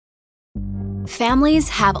Families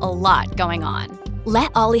have a lot going on.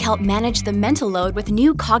 Let Ollie help manage the mental load with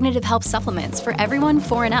new cognitive help supplements for everyone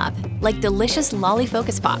 4 and up, like delicious Lolly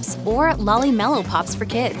Focus Pops or Lolly Mellow Pops for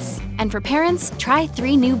kids. And for parents, try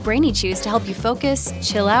 3 new Brainy Chews to help you focus,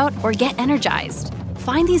 chill out, or get energized.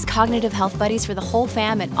 Find these cognitive health buddies for the whole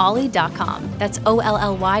fam at ollie.com. That's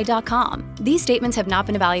OLLY.com. These statements have not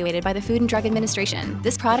been evaluated by the Food and Drug Administration.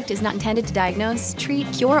 This product is not intended to diagnose, treat,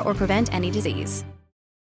 cure, or prevent any disease.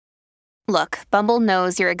 Look, Bumble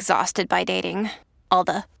knows you're exhausted by dating. All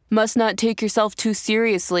the, must not take yourself too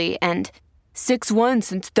seriously, and 6'1"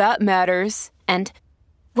 since that matters, and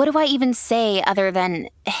what do I even say other than,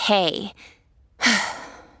 hey?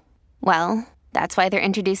 Well, that's why they're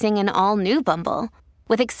introducing an all-new Bumble,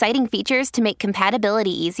 with exciting features to make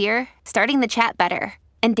compatibility easier, starting the chat better,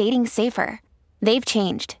 and dating safer. They've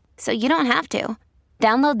changed, so you don't have to.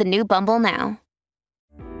 Download the new Bumble now.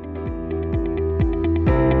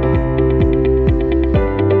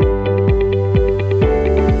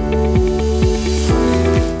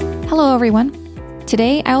 Hello, everyone.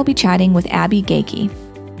 Today, I will be chatting with Abby Gakey.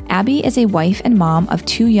 Abby is a wife and mom of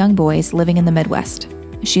 2 young boys living in the Midwest.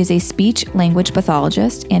 She is a speech-language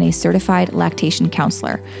pathologist and a certified lactation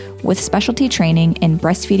counselor with specialty training in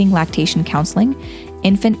breastfeeding lactation counseling,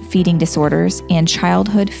 infant feeding disorders, and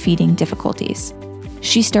childhood feeding difficulties.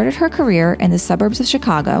 She started her career in the suburbs of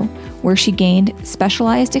Chicago, where she gained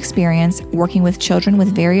specialized experience working with children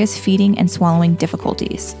with various feeding and swallowing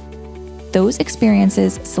difficulties. Those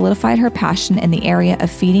experiences solidified her passion in the area of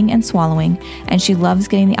feeding and swallowing, and she loves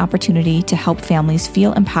getting the opportunity to help families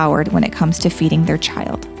feel empowered when it comes to feeding their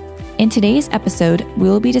child. In today's episode, we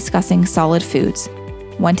will be discussing solid foods,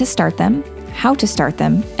 when to start them, how to start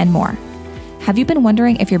them, and more. Have you been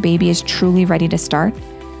wondering if your baby is truly ready to start?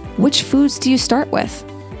 Which foods do you start with?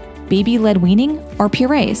 Baby-led weaning or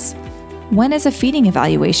purees? When is a feeding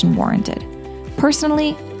evaluation warranted?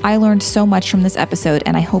 Personally, I learned so much from this episode,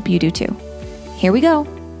 and I hope you do too. Here we go.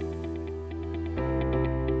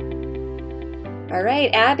 All right,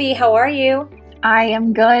 Abby, how are you? I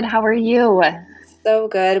am good. How are you? So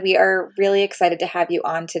good. We are really excited to have you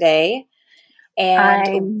on today.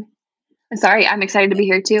 And I'm excited to be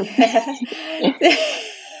here too.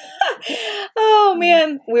 Oh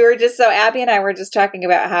man, Abby and I were just talking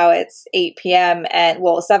about how it's 8 p.m. and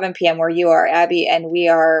 7 p.m. where you are, Abby, and we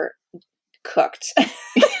are cooked.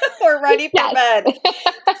 We're ready for bed.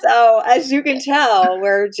 So as you can tell,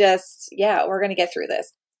 we're going to get through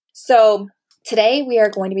this. So today we are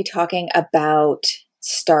going to be talking about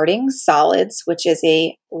starting solids, which is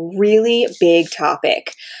a really big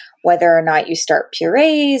topic. Whether or not you start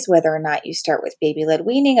purees, whether or not you start with baby-led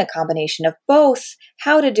weaning, a combination of both,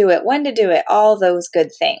 how to do it, when to do it, all those good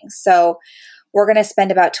things. So we're going to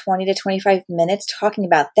spend about 20 to 25 minutes talking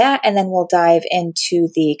about that, and then we'll dive into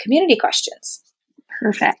the community questions.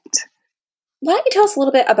 Perfect. Why don't you tell us a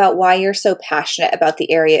little bit about why you're so passionate about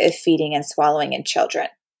the area of feeding and swallowing in children?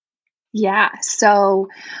 Yeah, so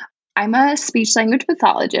I'm a speech language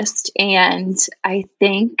pathologist, and I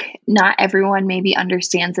think not everyone maybe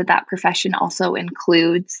understands that profession also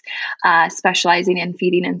includes specializing in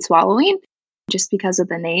feeding and swallowing, just because of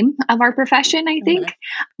the name of our profession, I think.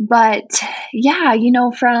 Mm-hmm. But yeah,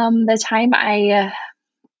 from the time I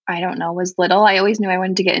was little, I always knew I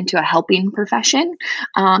wanted to get into a helping profession.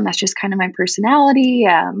 That's just kind of my personality.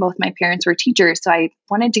 Both my parents were teachers, so I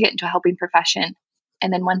wanted to get into a helping profession.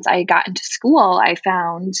 And then once I got into school, I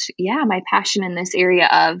found, my passion in this area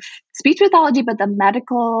of speech pathology, but the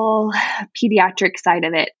medical pediatric side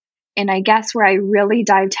of it. And I guess where I really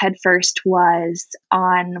dived headfirst was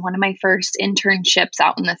on one of my first internships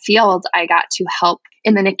out in the field. I got to help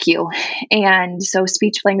in the NICU. And so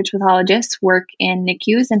speech language pathologists work in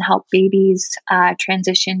NICUs and help babies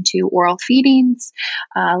transition to oral feedings,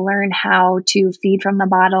 learn how to feed from the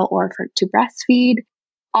bottle or to breastfeed.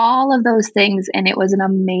 All of those things. And it was an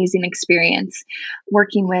amazing experience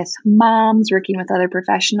working with moms, working with other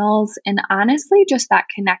professionals, and honestly, just that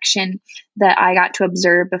connection that I got to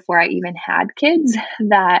observe before I even had kids,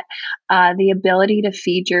 that the ability to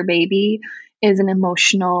feed your baby is an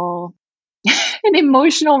emotional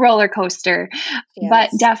roller coaster, yes.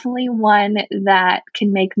 But definitely one that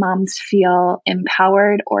can make moms feel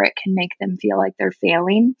empowered, or it can make them feel like they're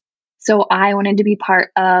failing. So I wanted to be part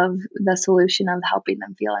of the solution of helping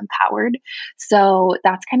them feel empowered. So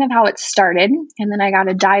that's kind of how it started. And then I got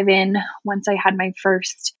to dive in once I had my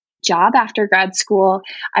first job after grad school.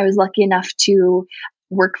 I was lucky enough to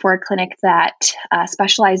work for a clinic that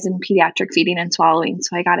specialized in pediatric feeding and swallowing.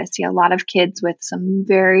 So I got to see a lot of kids with some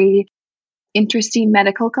very interesting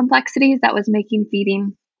medical complexities that was making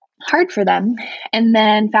feeding hard for them. And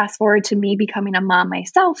then fast forward to me becoming a mom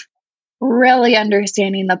myself. really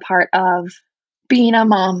understanding the part of being a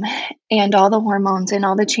mom and all the hormones and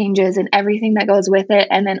all the changes and everything that goes with it.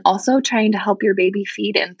 And then also trying to help your baby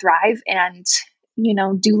feed and thrive and,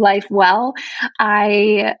 do life well.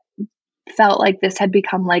 I felt like this had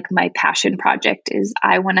become like my passion project is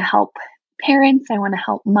I want to help parents. I want to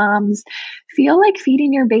help moms feel like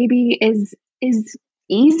feeding your baby is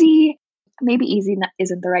easy. Maybe easy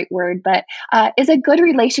isn't the right word, but is a good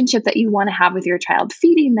relationship that you want to have with your child.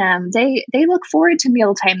 Feeding them, they look forward to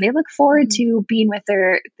mealtime. They look forward to being with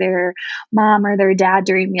their mom or their dad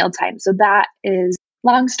during mealtime. So that is,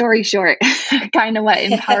 long story short, kind of what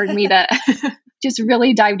empowered me to just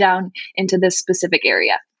really dive down into this specific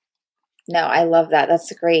area. No, I love that.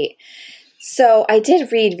 That's great. So I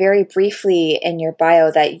did read very briefly in your bio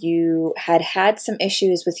that you had some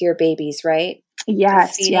issues with your babies, right?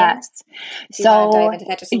 Yes. Do you want to dive into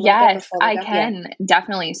that just a little bit Yes, before we I go? can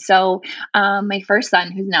definitely. So, my first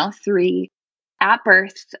son, who's now 3, at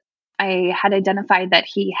birth, I had identified that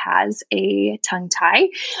he has a tongue tie,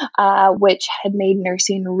 which had made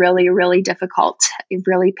nursing really, really difficult,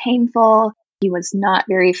 really painful. He was not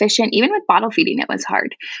very efficient. Even with bottle feeding, it was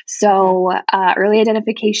hard. So early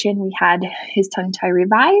identification, we had his tongue tie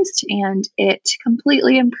revised, and it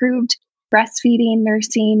completely improved breastfeeding,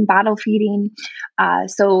 nursing, bottle feeding.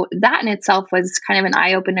 So that in itself was kind of an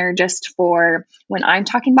eye opener just for when I'm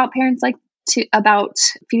talking about parents about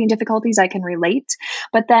feeding difficulties, I can relate.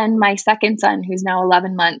 But then my second son, who's now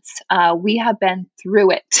 11 months, we have been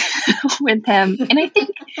through it with him. And I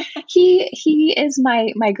think he is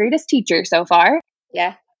my greatest teacher so far.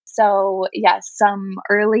 Yeah. So yes, some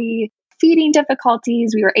early feeding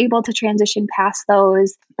difficulties, we were able to transition past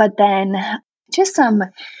those, but then just some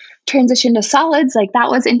transition to solids, like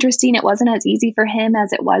that was interesting. It wasn't as easy for him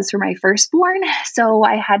as it was for my firstborn. So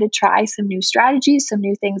I had to try some new strategies, some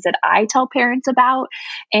new things that I tell parents about.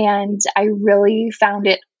 And I really found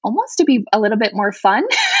it almost to be a little bit more fun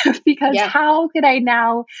because how could I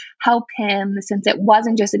now help him, since it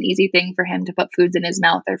wasn't just an easy thing for him to put foods in his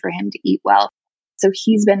mouth or for him to eat well. So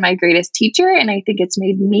he's been my greatest teacher. And I think it's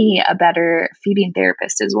made me a better feeding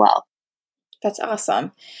therapist as well. That's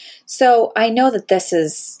awesome. So I know that this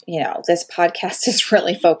is, this podcast is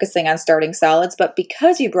really focusing on starting solids, but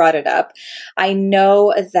because you brought it up, I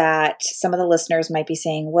know that some of the listeners might be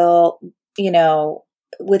saying, well,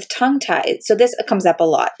 with tongue tie, so this comes up a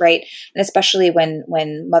lot, right? And especially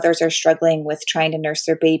when mothers are struggling with trying to nurse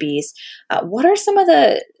their babies, what are some of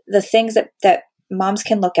the things that moms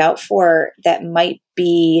can look out for that might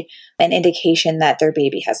be an indication that their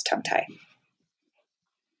baby has tongue tie?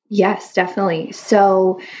 Yes, definitely.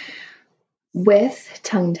 So with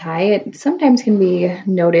tongue tie, it sometimes can be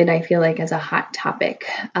noted, I feel like, as a hot topic.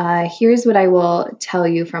 Here's what I will tell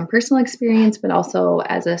you from personal experience, but also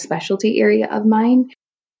as a specialty area of mine.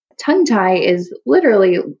 Tongue tie is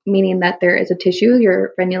literally meaning that there is a tissue,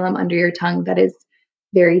 your frenulum under your tongue, that is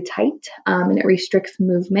very tight and it restricts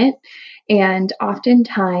movement. And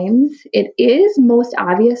oftentimes it is most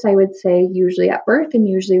obvious, I would say, usually at birth and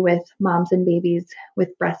usually with moms and babies with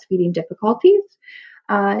breastfeeding difficulties.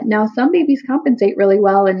 Now, some babies compensate really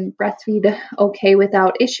well and breastfeed okay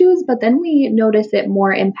without issues, but then we notice it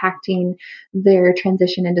more impacting their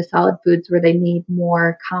transition into solid foods where they need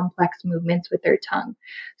more complex movements with their tongue.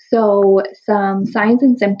 So some signs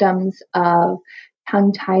and symptoms of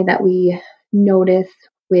tongue tie that we notice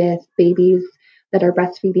with babies that are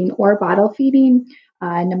breastfeeding or bottle feeding.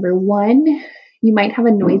 Number one, you might have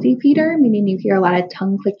a noisy feeder, meaning you hear a lot of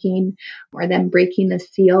tongue clicking or them breaking the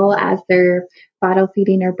seal as they're bottle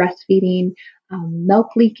feeding or breastfeeding. Milk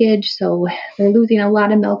leakage, so they're losing a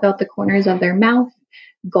lot of milk out the corners of their mouth.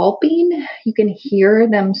 Gulping, you can hear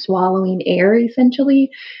them swallowing air essentially,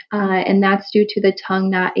 and that's due to the tongue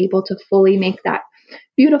not able to fully make that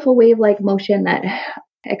beautiful wave-like motion that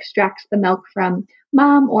extracts the milk from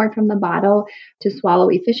mom or from the bottle to swallow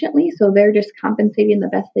efficiently. So they're just compensating the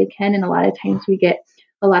best they can. And a lot of times we get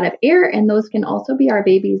a lot of air, and those can also be our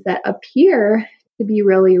babies that appear to be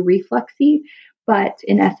really refluxy, but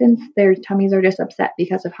in essence, their tummies are just upset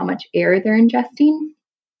because of how much air they're ingesting.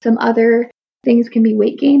 Some other things can be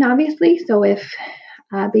weight gain, obviously. So if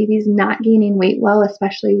baby's not gaining weight well,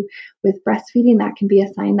 especially with breastfeeding, that can be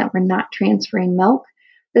a sign that we're not transferring milk.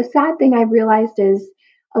 The sad thing I've realized is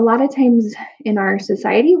a lot of times in our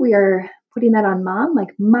society, we are putting that on mom,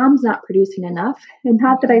 like mom's not producing enough. And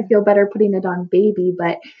not that I feel better putting it on baby,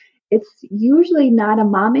 but it's usually not a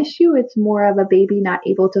mom issue. It's more of a baby not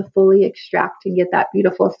able to fully extract and get that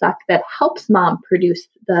beautiful suck that helps mom produce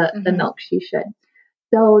the milk she should.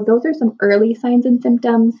 So those are some early signs and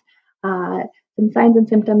symptoms. Some signs and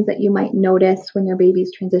symptoms that you might notice when your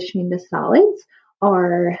baby's transitioning to solids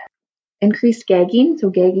are increased gagging, so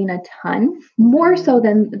gagging a ton, more so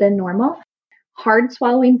than normal. Hard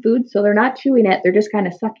swallowing food, so they're not chewing it, they're just kind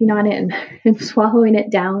of sucking on it and swallowing it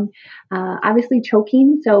down. Obviously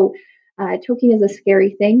choking, so choking is a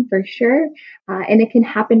scary thing for sure, and it can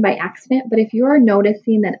happen by accident. But if you're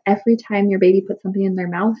noticing that every time your baby puts something in their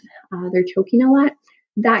mouth, they're choking a lot,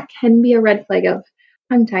 that can be a red flag of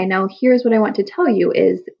tongue tie. Now, here's what I want to tell you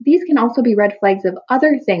is these can also be red flags of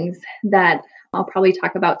other things that I'll probably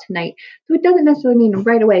talk about tonight. So it doesn't necessarily mean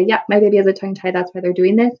right away, yeah, my baby has a tongue tie, that's why they're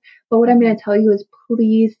doing this. But what I'm going to tell you is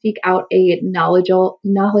please seek out a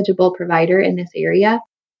knowledgeable provider in this area,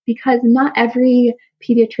 because not every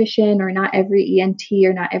pediatrician or not every ENT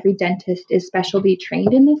or not every dentist is specialty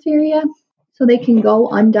trained in this area. So they can go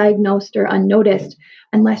undiagnosed or unnoticed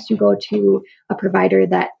unless you go to a provider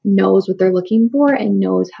that knows what they're looking for and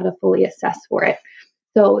knows how to fully assess for it.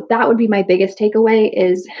 So that would be my biggest takeaway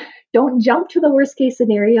is don't jump to the worst case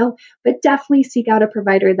scenario, but definitely seek out a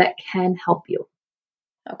provider that can help you.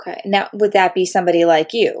 Okay. Now, would that be somebody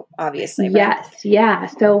like you, obviously? Right? Yes. Yeah.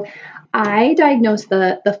 So I diagnose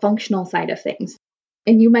the functional side of things.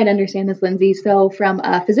 And you might understand this, Lindsay. So from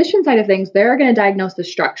a physician side of things, they're going to diagnose the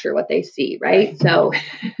structure, what they see, right? So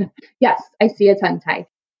yes, I see a tongue tie.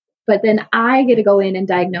 But then I get to go in and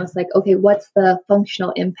diagnose like, okay, what's the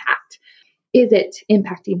functional impact? Is it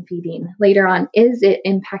impacting feeding? Later on, is it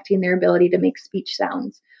impacting their ability to make speech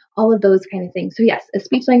sounds? All of those kind of things. So yes, a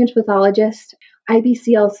speech language pathologist,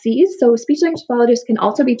 IBCLCs. So speech language pathologists can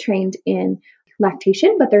also be trained in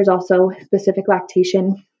lactation, but there's also specific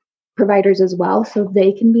lactation providers as well. So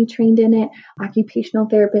they can be trained in it. Occupational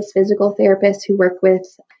therapists, physical therapists who work with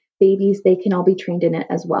babies, they can all be trained in it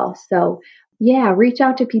as well. So yeah, reach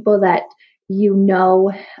out to people that you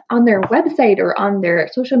know on their website or on their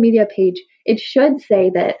social media page. It should say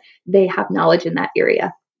that they have knowledge in that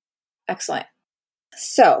area. Excellent.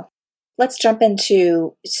 So let's jump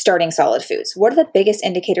into starting solid foods. What are the biggest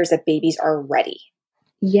indicators that babies are ready?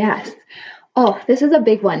 Yes. Oh, this is a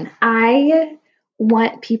big one. I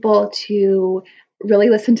want people to really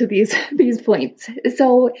listen to these points.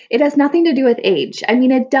 So it has nothing to do with age. I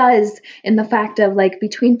mean, it does in the fact of like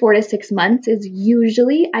between 4 to 6 months is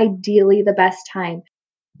usually ideally the best time.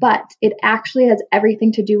 But it actually has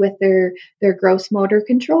everything to do with their gross motor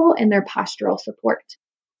control and their postural support.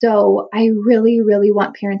 So I really, really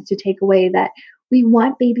want parents to take away that we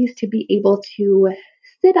want babies to be able to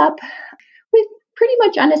sit up with pretty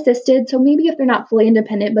much unassisted. So maybe if they're not fully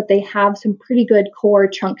independent, but they have some pretty good core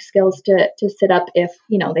trunk skills to sit up if,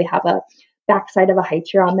 you know, they have a backside of a high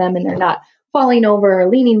chair on them and they're not falling over or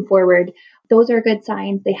leaning forward. Those are good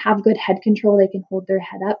signs. They have good head control. They can hold their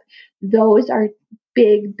head up. Those are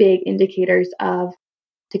big, big indicators of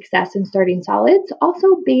success in starting solids. Also,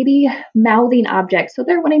 baby mouthing objects. So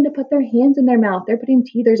they're wanting to put their hands in their mouth. They're putting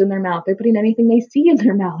teethers in their mouth. They're putting anything they see in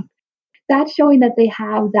their mouth. That's showing that they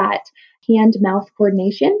have that hand-mouth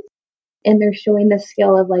coordination. And they're showing the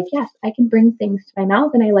skill of like, yes, I can bring things to my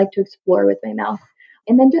mouth and I like to explore with my mouth.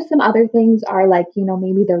 And then just some other things are like, you know,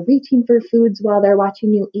 maybe they're reaching for foods while they're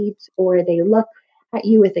watching you eat, or they look at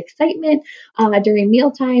you with excitement during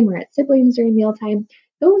mealtime or at siblings during mealtime.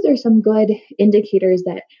 Those are some good indicators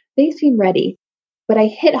that they seem ready. But I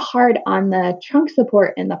hit hard on the trunk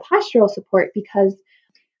support and the postural support because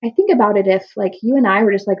I think about it if like you and I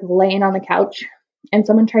were just like laying on the couch and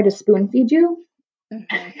someone tried to spoon feed you,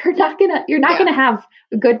 you're not gonna have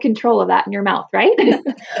good control of that in your mouth, right?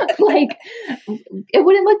 Like it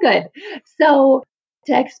wouldn't look good. So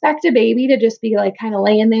to expect a baby to just be like kind of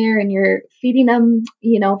laying there and you're feeding them,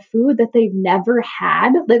 you know, food that they've never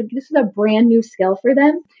had, like this is a brand new skill for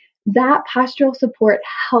them. That postural support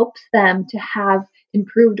helps them to have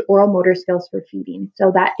improved oral motor skills for feeding.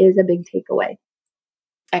 So that is a big takeaway.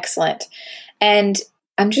 Excellent. And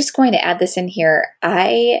I'm just going to add this in here.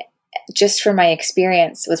 Just from my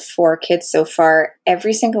experience with 4 kids so far,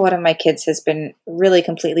 every single one of my kids has been really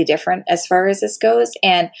completely different as far as this goes.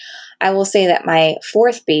 And I will say that my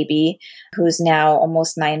 4th baby, who's now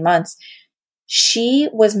almost 9 months, she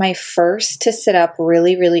was my first to sit up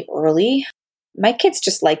really, really early. My kids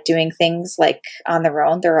just like doing things like on their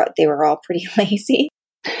own. They were all pretty lazy.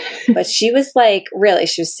 But she was like, really,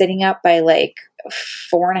 she was sitting up by like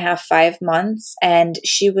 4.5, 5 months. And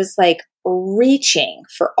she was like reaching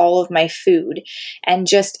for all of my food. And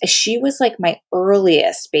just, she was like my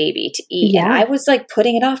earliest baby to eat. Yeah. And I was like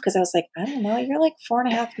putting it off because I was like, I don't know, you're like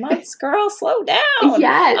 4.5 months, girl, slow down.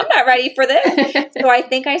 Yes. I'm not ready for this. So I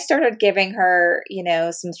think I started giving her, you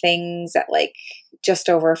know, some things at like just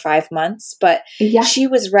over 5 months, but she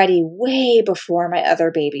was ready way before my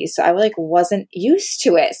other babies. So I like wasn't used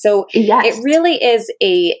to it. So it really is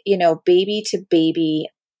a, you know, baby to baby,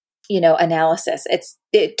 analysis.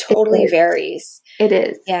 It totally varies. It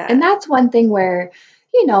is. Yeah. And that's one thing where,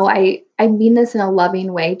 I mean this in a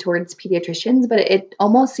loving way towards pediatricians, but it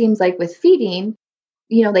almost seems like with feeding,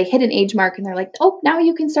 they hit an age mark and they're like, oh, now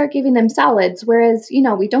you can start giving them solids. Whereas,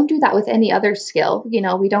 we don't do that with any other skill.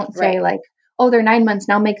 We don't say Right. like, oh, they're 9 months,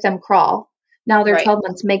 now make them crawl. Now they're Right. 12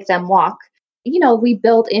 months, make them walk. We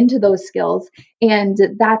build into those skills. And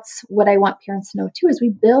that's what I want parents to know too, is we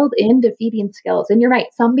build into feeding skills. And you're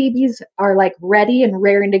right. Some babies are like ready and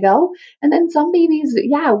raring to go. And then some babies,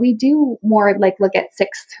 we do more like look at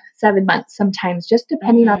 6, 7 months sometimes, just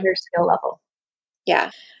depending on their skill level.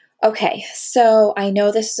 Yeah. Okay, so I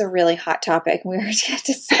know this is a really hot topic. We were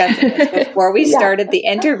discussing this before we started the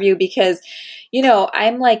interview because,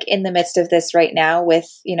 I'm like in the midst of this right now with,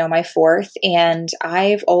 my fourth, and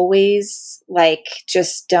I've always like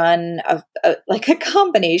just done a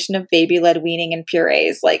combination of baby-led weaning and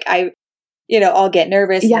purees. Like I'll get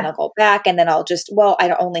nervous and then I'll go back and then I'll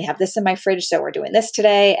I only have this in my fridge, so we're doing this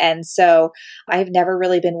today. And so I've never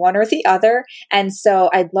really been one or the other. And so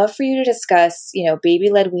I'd love for you to discuss,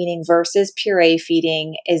 baby-led weaning versus puree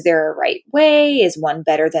feeding. Is there a right way? Is one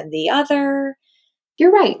better than the other?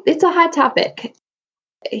 You're right. It's a hot topic.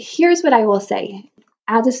 Here's what I will say.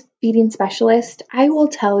 As a feeding specialist, I will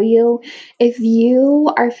tell you, if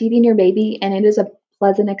you are feeding your baby and it is a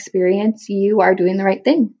pleasant experience, you are doing the right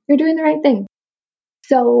thing. You're doing the right thing.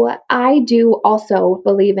 So I do also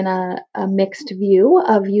believe in a mixed view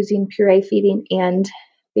of using puree feeding and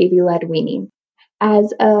baby-led weaning.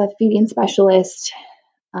 As a feeding specialist,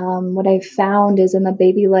 what I've found is in the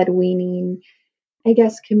baby-led weaning,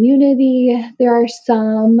 community, there are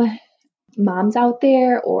some moms out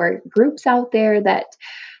there or groups out there that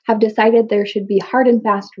have decided there should be hard and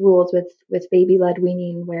fast rules with baby-led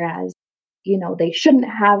weaning, whereas they shouldn't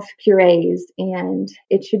have purees and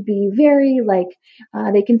it should be very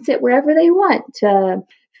they can sit wherever they want to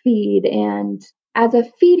feed. And as a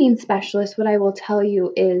feeding specialist, what I will tell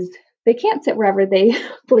you is they can't sit wherever they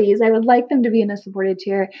please. I would like them to be in a supported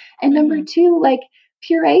chair. And number two,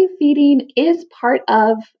 puree feeding is part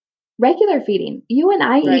of regular feeding. You and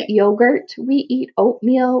I eat yogurt, we eat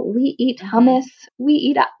oatmeal, we eat hummus, we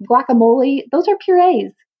eat guacamole. Those are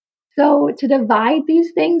purees. So to divide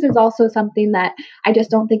these things is also something that I just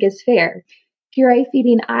don't think is fair. Puree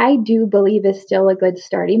feeding, I do believe, is still a good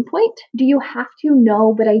starting point. Do you have to?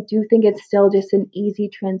 No, but I do think it's still just an easy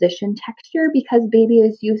transition texture because baby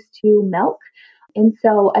is used to milk. And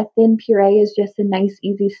so a thin puree is just a nice,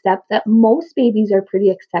 easy step that most babies are pretty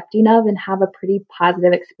accepting of and have a pretty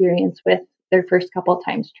positive experience with their first couple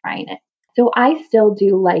times trying it. So I still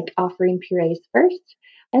do like offering purees first.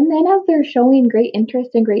 And then as they're showing great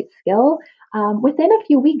interest and great skill, within a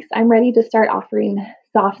few weeks, I'm ready to start offering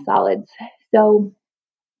soft solids. So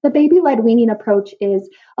the baby-led weaning approach is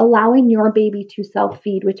allowing your baby to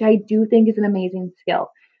self-feed, which I do think is an amazing skill.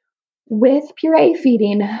 With puree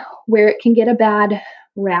feeding, where it can get a bad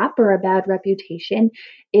rap or a bad reputation,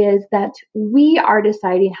 is that we are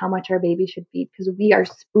deciding how much our baby should feed because we are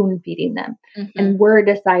spoon feeding them. And we're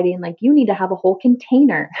deciding you need to have a whole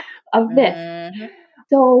container of this.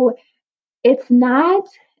 So it's not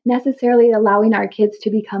necessarily allowing our kids to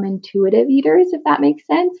become intuitive eaters, if that makes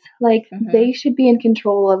sense. They should be in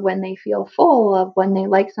control of when they feel full, of when they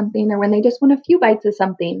like something, or when they just want a few bites of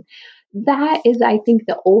something. That is, I think,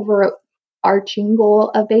 the overarching goal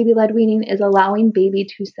of baby-led weaning is allowing baby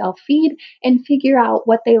to self-feed and figure out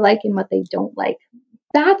what they like and what they don't like.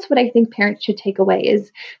 That's what I think parents should take away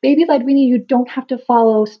is baby-led weaning. You don't have to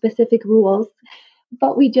follow specific rules,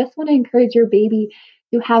 but we just want to encourage your baby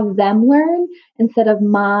to have them learn instead of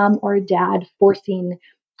mom or dad forcing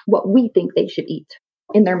what we think they should eat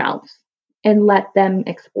in their mouths and let them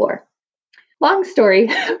explore. Long story,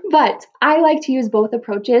 but I like to use both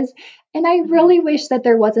approaches. And I really wish that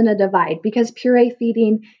there wasn't a divide because puree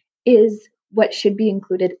feeding is what should be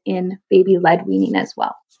included in baby-led weaning as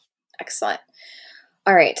well. Excellent.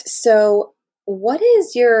 All right. So what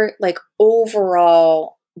is your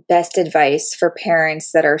overall best advice for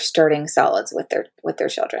parents that are starting solids with their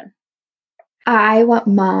children? I want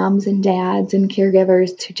moms and dads and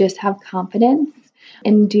caregivers to just have confidence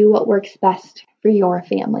and do what works best for your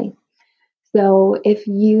family. So if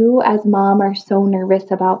you as mom are so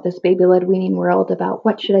nervous about this baby-led weaning world, about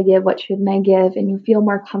what should I give, what shouldn't I give, and you feel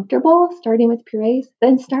more comfortable starting with purees,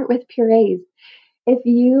 then start with purees. If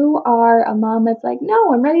you are a mom that's like,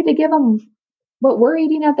 no, I'm ready to give them what we're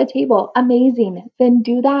eating at the table, amazing, then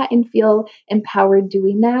do that and feel empowered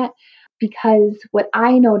doing that. Because what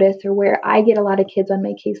I notice, or where I get a lot of kids on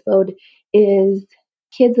my caseload, is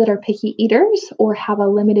kids that are picky eaters or have a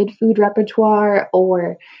limited food repertoire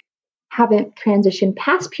or haven't transitioned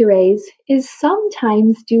past purees is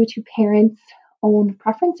sometimes due to parents' own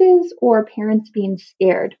preferences or parents being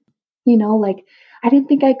scared. Like I didn't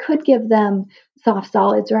think I could give them soft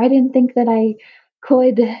solids, or I didn't think that I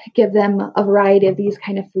could give them a variety of these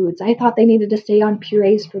kind of foods. I thought they needed to stay on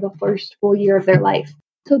purees for the first full year of their life.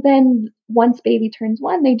 So then once baby turns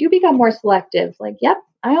 1, they do become more selective. Like, yep,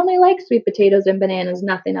 I only like sweet potatoes and bananas,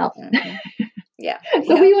 nothing else. Mm-hmm. Yeah.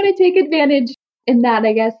 So we want to take advantage in that,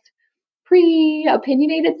 I guess,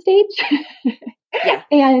 pre-opinionated stage. Yeah.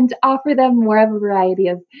 And offer them more of a variety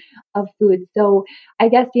of foods. So I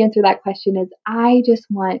guess the answer to that question is I just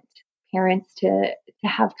want parents to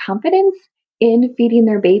have confidence in feeding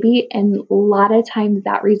their baby. And a lot of times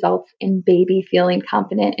that results in baby feeling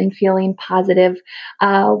confident and feeling positive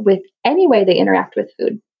with any way they interact with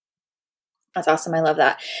food. That's awesome. I love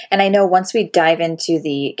that. And I know once we dive into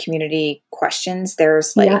the community questions,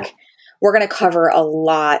 there's we're going to cover a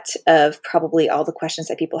lot of probably all the questions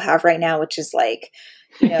that people have right now, which is like,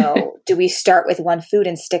 do we start with one food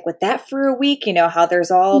and stick with that for a week? How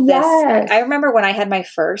there's all this. I remember when I had my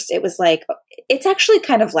first, it was like, it's actually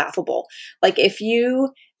kind of laughable. Like if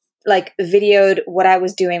you videoed what I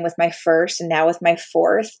was doing with my first and now with my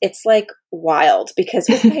fourth, it's like wild because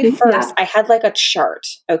with my first, I had like a chart.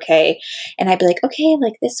 Okay. And I'd be like, okay,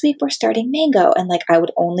 like this week we're starting mango. And like, I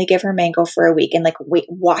would only give her mango for a week and like,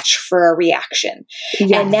 watch for a reaction.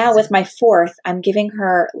 Yes. And now with my fourth, I'm giving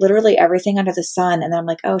her literally everything under the sun. And then I'm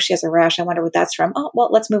like, oh, she has a rash. I wonder what that's from. Oh, well,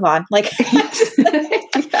 let's move on. Like,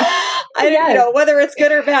 whether it's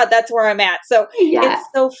good or bad, that's where I'm at. So it's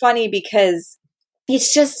so funny because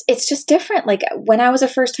it's just different. Like when I was a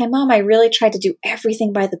first time mom, I really tried to do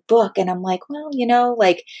everything by the book. And I'm like, well,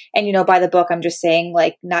 by the book, I'm just saying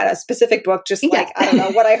like not a specific book, just like, I don't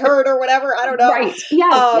know what I heard or whatever. I don't know. Right.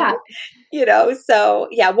 Yeah. So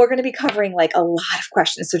we're going to be covering like a lot of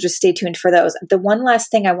questions. So just stay tuned for those. The one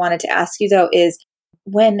last thing I wanted to ask you though, is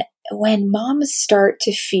when moms start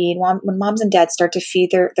to feed, when moms and dads start to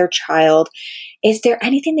feed their child, is there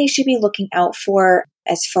anything they should be looking out for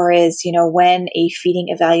as far as, when a feeding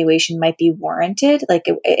evaluation might be warranted? Like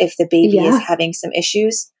if the baby is having some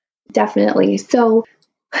issues? Definitely. So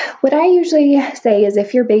what I usually say is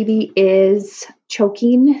if your baby is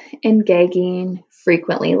choking and gagging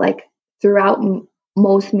frequently, like throughout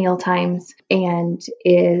most meal times, and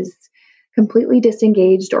is completely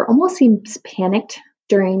disengaged or almost seems panicked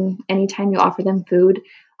during any time you offer them food,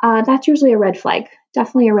 that's usually a red flag.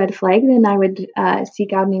 Definitely a red flag. Then I would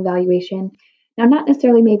seek out an evaluation. Now, not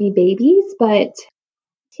necessarily maybe babies, but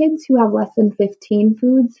kids who have less than 15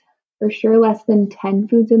 foods, for sure less than 10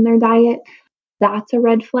 foods in their diet, that's a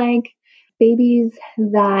red flag. Babies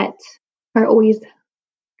that are always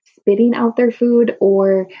spitting out their food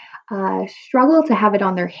or struggle to have it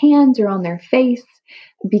on their hands or on their face,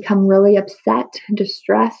 become really upset,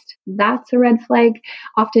 distressed, that's a red flag.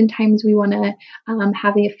 Oftentimes we want to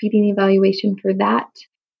have a feeding evaluation for that.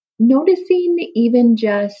 Noticing even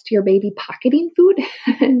just your baby pocketing food.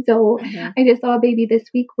 So I just saw a baby this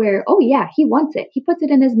week where, oh yeah, he wants it. He puts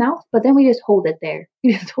it in his mouth, but then we just hold it there.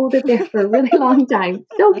 We just hold it there for a really long time.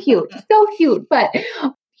 So cute. But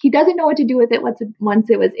he doesn't know what to do with it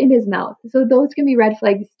once it was in his mouth. So those can be red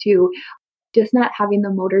flags too. Just not having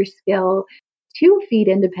the motor skill to feed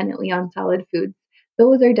independently on solid foods.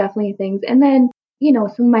 Those are definitely things. And then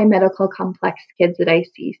some of my medical complex kids that I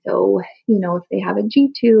see. So, if they have a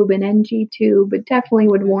G-tube, an NG tube, it definitely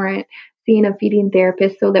would warrant seeing a feeding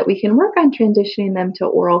therapist so that we can work on transitioning them to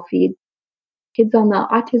oral feed. Kids on the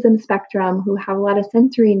autism spectrum who have a lot of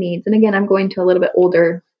sensory needs. And again, I'm going to a little bit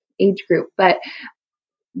older age group, but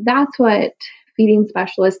that's what feeding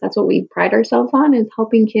specialists, that's what we pride ourselves on, is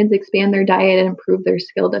helping kids expand their diet and improve their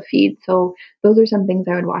skill to feed. So those are some things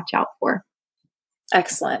I would watch out for.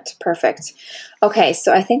 Excellent. Perfect. Okay.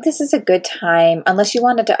 So I think this is a good time, unless you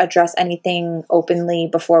wanted to address anything openly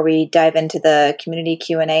before we dive into the community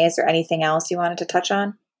Q&A. Is there anything else you wanted to touch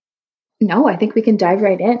on? No, I think we can dive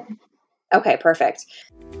right in. Okay, perfect.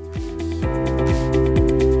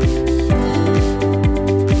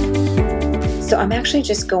 So I'm actually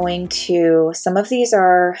just going to, some of these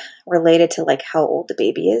are related to like how old the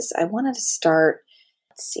baby is. I wanted to start,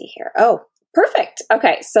 let's see here. Oh, perfect.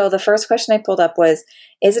 Okay. So the first question I pulled up was,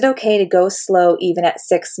 is it okay to go slow even at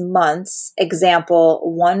 6 months? Example,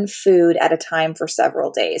 one food at a time for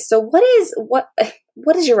several days. So what is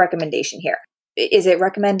your recommendation here? Is it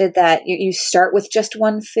recommended that you start with just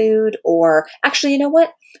one food, or actually, you know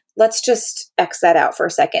what? Let's just X that out for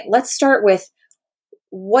a second. Let's start with,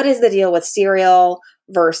 what is the deal with cereal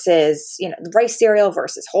versus, rice cereal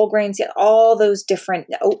versus whole grains, all those different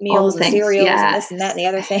oatmeals and cereals and this and that and the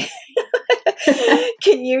other thing.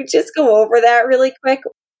 Can you just go over that really quick?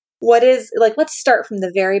 What is, like, let's start from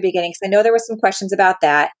the very beginning, because I know there were some questions about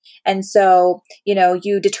that. And so,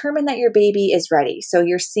 you determine that your baby is ready. So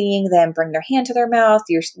you're seeing them bring their hand to their mouth.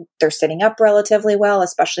 They're sitting up relatively well,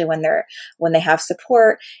 especially when they have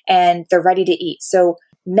support and they're ready to eat. So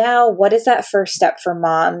now, what is that first step for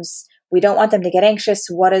moms? We don't want them to get anxious.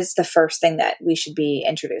 What is the first thing that we should be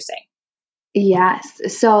introducing? Yes.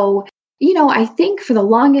 So, I think for the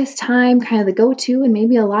longest time, kind of the go-to, and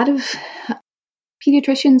maybe a lot of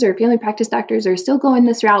pediatricians or family practice doctors are still going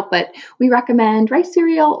this route, but we recommend rice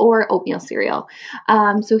cereal or oatmeal cereal.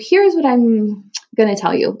 So here's what I'm going to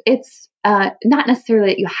tell you. It's not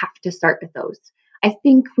necessarily that you have to start with those. I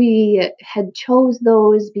think we had chose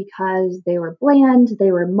those because they were bland,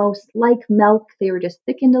 they were most like milk, they were just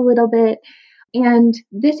thickened a little bit. And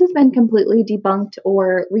this has been completely debunked,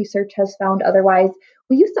 or research has found otherwise.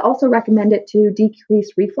 We used to also recommend it to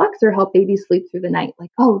decrease reflux or help babies sleep through the night.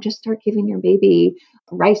 Like, just start giving your baby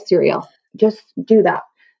rice cereal. Just do that.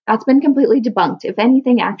 That's been completely debunked. If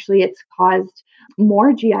anything, actually, it's caused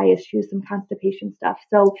more GI issues, some constipation stuff.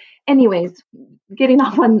 So anyways, getting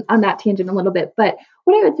off on that tangent a little bit. But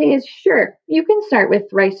what I would say is, sure, you can start with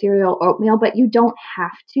rice cereal, oatmeal, but you don't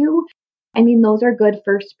have to. I mean, those are good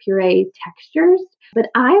first puree textures, but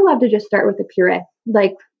I love to just start with a puree,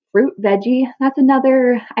 like fruit, veggie. That's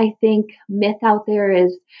another, I think, myth out there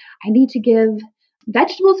is I need to give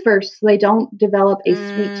vegetables first so they don't develop a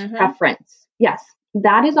sweet preference. Yes,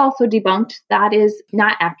 that is also debunked. That is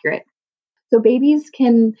not accurate. So babies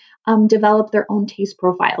can develop their own taste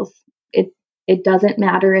profiles. It doesn't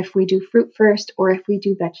matter if we do fruit first or if we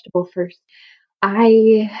do vegetable first.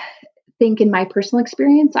 I think in my personal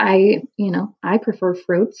experience, I prefer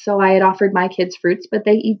fruits. So I had offered my kids fruits, but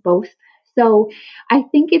they eat both. So I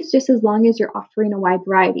think it's just as long as you're offering a wide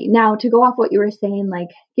variety. Now, to go off what you were saying, like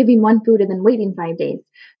giving one food and then waiting 5 days.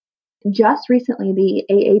 Just recently, the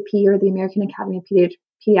AAP, or the American Academy of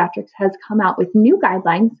Pediatrics, has come out with new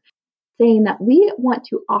guidelines saying that we want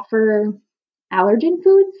to offer allergen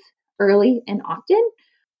foods early and often.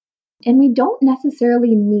 And we don't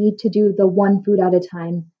necessarily need to do the one food at a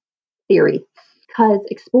time theory, because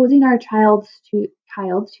exposing our child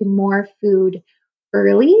to more food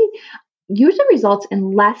early usually results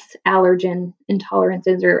in less allergen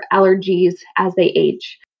intolerances or allergies as they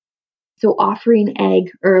age. So offering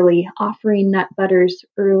egg early, offering nut butters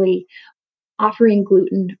early, offering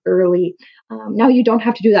gluten early. Now, you don't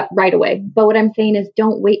have to do that right away, but what I'm saying is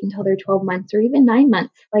don't wait until they're 12 months or even 9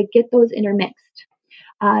 months. Like, get those intermixed.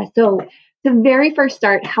 So the very first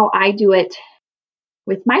start, how I do it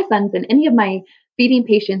with my sons and any of my feeding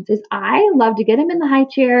patients, is I love to get them in the high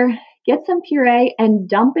chair, get some puree, and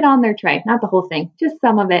dump it on their tray. Not the whole thing, just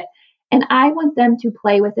some of it. And I want them to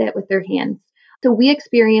play with it with their hands. So we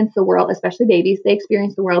experience the world, especially babies, they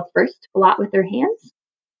experience the world first a lot with their hands.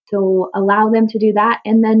 So allow them to do that.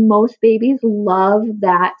 And then most babies love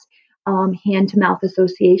that hand-to-mouth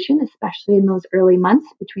association, especially in those early months.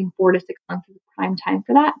 Between 4 to 6 months is prime time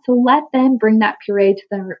for that. So let them bring that puree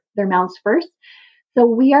to their mouths first. So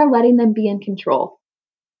we are letting them be in control.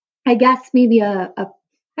 I guess maybe I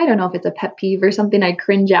don't know if it's a pet peeve or something I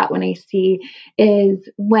cringe at when I see, is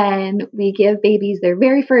when we give babies their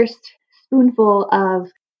very first spoonful of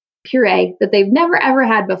puree that they've never ever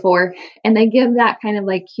had before, and they give that kind of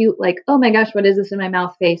like cute, like, oh my gosh, what is this in my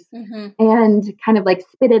mouth face, and kind of like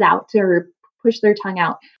spit it out or push their tongue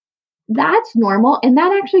out. That's normal, and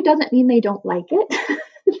that actually doesn't mean they don't like it.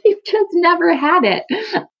 They've just never had it.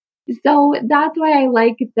 So that's why I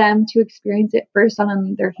like them to experience it first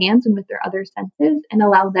on their hands and with their other senses, and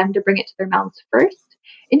allow them to bring it to their mouths first.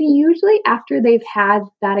 And usually after they've had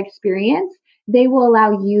that experience, they will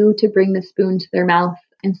allow you to bring the spoon to their mouth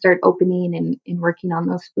and start opening and working on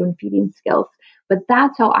those spoon feeding skills. But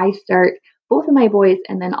that's how I start both of my boys,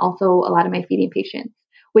 and then also a lot of my feeding patients,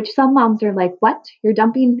 which some moms are like, what? You're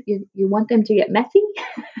dumping, you want them to get messy?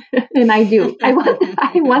 And I do. I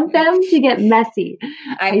want them to get messy.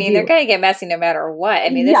 I mean, they're going to get messy no matter what. I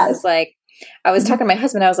mean, this is like, I was talking to my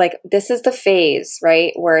husband, I was like, this is the phase,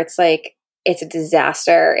 right? Where it's like, it's a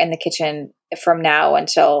disaster in the kitchen from now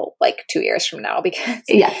until like 2 years from now, because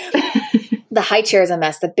the high chair is a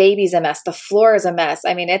mess, the baby's a mess, the floor is a mess.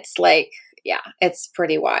 I mean, it's like, it's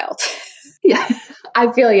pretty wild. Yeah,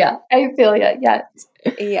 I feel you. Yeah.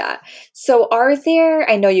 Yeah. So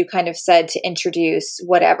I know you kind of said to introduce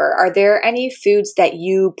whatever, are there any foods that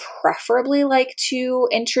you preferably like to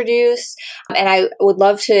introduce? And I would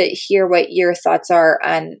love to hear what your thoughts are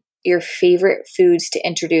on your favorite foods to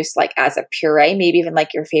introduce, like as a puree, maybe even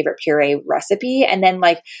like your favorite puree recipe, and then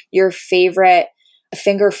like your favorite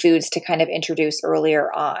finger foods to kind of introduce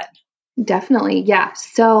earlier on. Definitely. Yeah.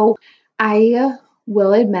 So I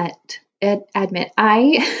will admit,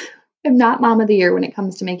 I am not mom of the year when it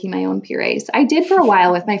comes to making my own purees. I did for a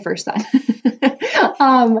while with my first son.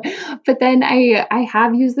 um, but then I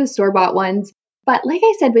have used the store-bought ones. But like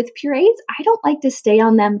I said, with purees, I don't like to stay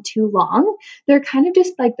on them too long. They're kind of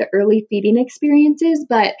just like the early feeding experiences,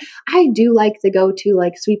 but I do like the go-to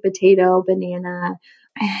like sweet potato, banana,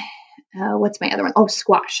 what's my other one? Oh,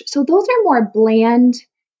 squash. So those are more bland,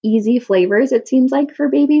 easy flavors, it seems like, for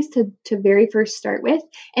babies to very first start with.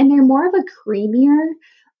 And they're more of a creamier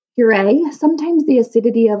puree. Sometimes the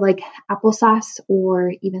acidity of like applesauce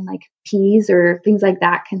or even like peas or things like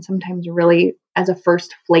that can sometimes really, as a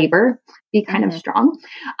first flavor, be kind of strong.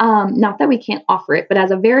 Not that we can't offer it, but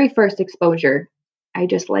as a very first exposure, I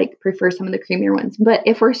just like prefer some of the creamier ones. But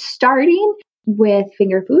if we're starting with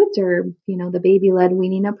finger foods or, the baby-led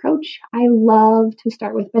weaning approach, I love to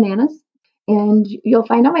start with bananas. And you'll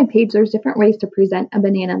find on my page, there's different ways to present a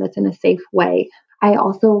banana that's in a safe way. I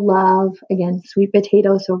also love, again, sweet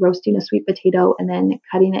potatoes. So roasting a sweet potato and then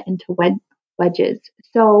cutting it into wedges.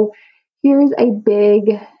 So here's a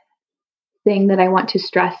big thing that I want to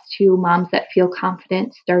stress to moms that feel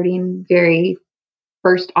confident starting very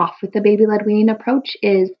first off with the baby-led weaning approach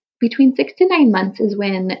is between 6 to 9 months is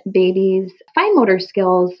when babies' fine motor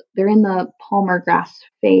skills, they're in the palmar grasp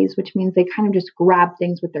phase, which means they kind of just grab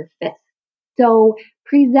things with their fists. So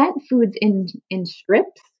present foods in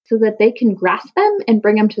strips so that they can grasp them and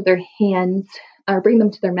bring them to their hands or bring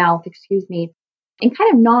them to their mouth, and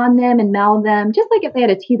kind of gnaw on them and mouth them, just like if they had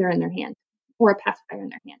a teether in their hand or a pacifier in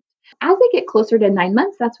their hand. As they get closer to 9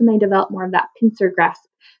 months, that's when they develop more of that pincer grasp.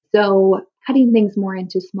 So cutting things more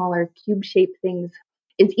into smaller cube-shaped things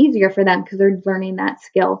is easier for them because they're learning that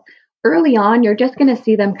skill. Early on, you're just going to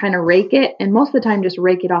see them kind of rake it, and most of the time just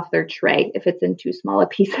rake it off their tray if it's in too small a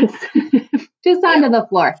pieces, just onto the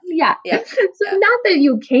floor. Yeah. So not that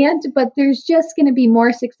you can't, but there's just going to be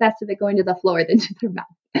more success of it going to the floor than to their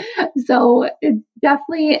mouth. So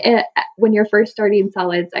definitely when you're first starting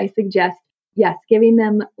solids, I suggest, yes, giving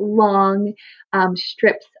them long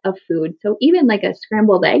strips of food. So even like a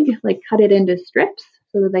scrambled egg, like cut it into strips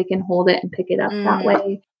so that they can hold it and pick it up that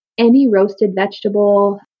way. Any roasted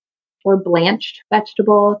vegetable or blanched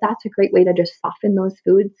vegetable, that's a great way to just soften those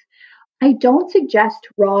foods. I don't suggest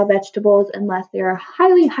raw vegetables unless they are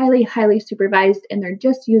highly, highly, highly supervised and they're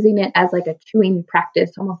just using it as like a chewing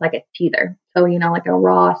practice, almost like a teether. So, like a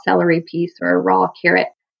raw celery piece or a raw carrot.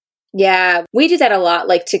 Yeah, we do that a lot.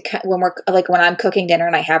 Like when I'm cooking dinner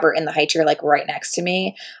and I have her in the high chair, like right next to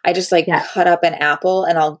me, I just cut up an apple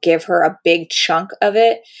and I'll give her a big chunk of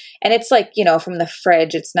it. And it's like, from the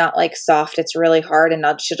fridge, it's not like soft, it's really hard. And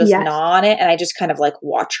she'll just gnaw on it. And I just kind of like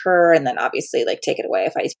watch her and then obviously like take it away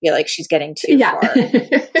if I feel like she's getting too far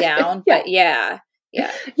down. But yeah.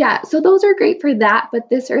 So those are great for that. But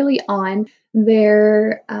this early on,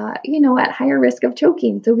 they're, at higher risk of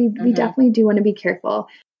choking. So we definitely do want to be careful.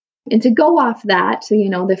 And to go off that, so,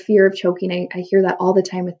 the fear of choking, I hear that all the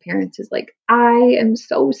time with parents is like, I am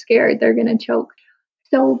so scared they're going to choke.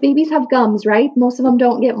 So babies have gums, right? Most of them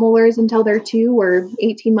don't get molars until they're 2 or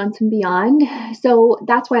 18 months and beyond. So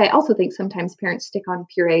that's why I also think sometimes parents stick on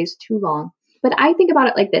purees too long. But I think about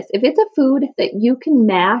it like this. If it's a food that you can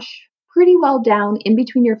mash pretty well down in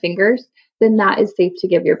between your fingers, then that is safe to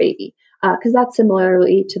give your baby. Because that's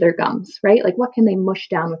similarly to their gums, right? Like what can they mush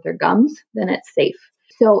down with their gums? Then it's safe.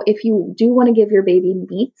 So if you do want to give your baby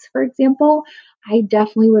meats, for example, I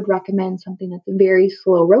definitely would recommend something that's very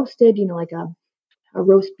slow roasted, like a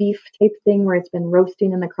roast beef type thing where it's been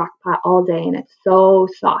roasting in the crock pot all day and it's so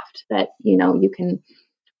soft that, you can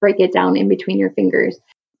break it down in between your fingers.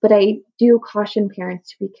 But I do caution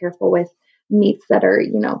parents to be careful with meats that are,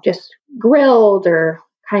 just grilled or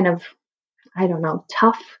kind of,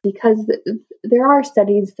 tough, because there are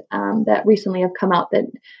studies that recently have come out that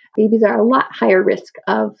babies are a lot higher risk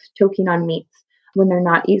of choking on meats when they're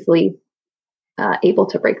not easily able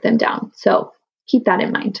to break them down. So keep that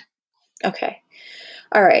in mind. Okay.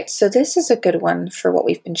 All right. So this is a good one for what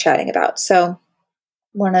we've been chatting about. So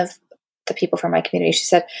one of the people from my community, she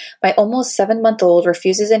said, my almost 7-month-old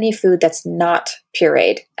refuses any food that's not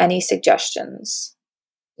pureed. Any suggestions?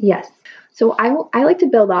 Yes. So I like to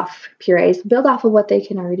build off purees, build off of what they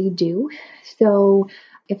can already do. So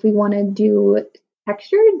if we want to do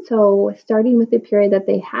textured, so starting with the puree that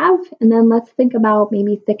they have, and then let's think about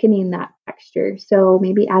maybe thickening that texture. So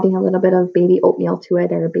maybe adding a little bit of baby oatmeal to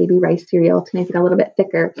it or baby rice cereal to make it a little bit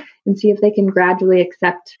thicker and see if they can gradually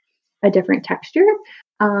accept a different texture.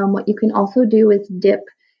 What you can also do is dip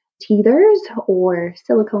teethers or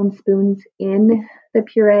silicone spoons in the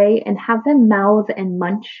puree and have them mouth and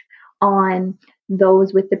munch on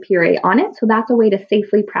those with the puree on it. So that's a way to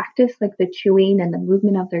safely practice like the chewing and the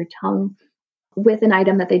movement of their tongue with an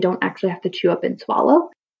item that they don't actually have to chew up and swallow.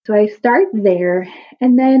 So I start there.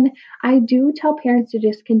 And then I do tell parents to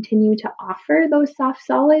just continue to offer those soft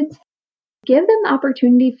solids. Give them the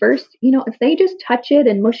opportunity first. If they just touch it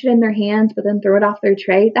and mush it in their hands, but then throw it off their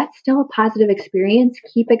tray, that's still a positive experience.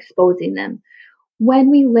 Keep exposing them. When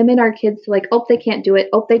we limit our kids to like, oh, they can't do it,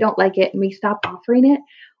 oh, they don't like it, and we stop offering it,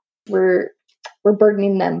 we're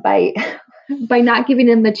burdening them by not giving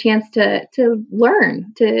them the chance to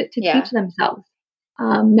learn, to teach themselves.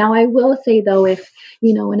 Now, I will say, though, if,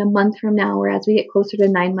 in a month from now, or as we get closer to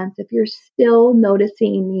 9 months, if you're still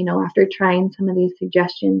noticing, after trying some of these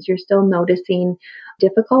suggestions, you're still noticing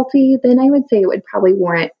difficulty, then I would say it would probably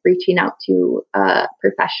warrant reaching out to a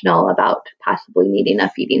professional about possibly needing a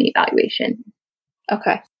feeding evaluation.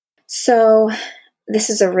 Okay. So this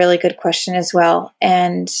is a really good question as well.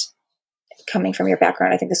 And coming from your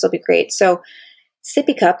background, I think this will be great. So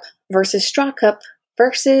sippy cup versus straw cup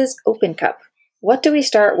versus open cup. What do we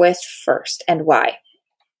start with first and why?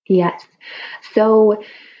 Yes. So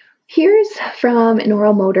here's from an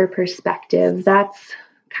oral motor perspective. That's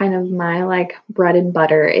kind of my like bread and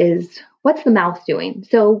butter is what's the mouth doing?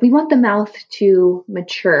 So we want the mouth to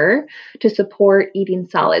mature to support eating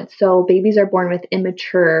solids. So babies are born with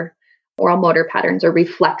immature oral motor patterns or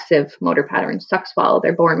reflexive motor patterns, suck, swallow,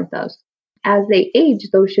 they're born with those. As they age,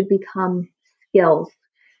 those should become skills.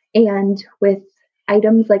 And with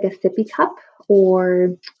items like a sippy cup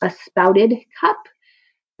or a spouted cup,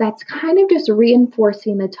 that's kind of just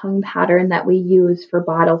reinforcing the tongue pattern that we use for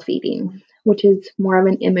bottle feeding, which is more of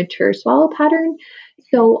an immature swallow pattern.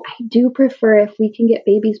 So I do prefer if we can get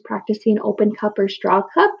babies practicing open cup or straw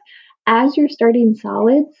cup as you're starting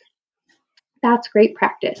solids. That's great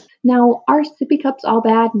practice. Now, are sippy cups all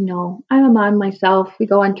bad? No. I'm a mom myself. We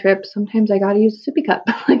go on trips. Sometimes I got to use a sippy cup.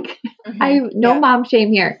 Mom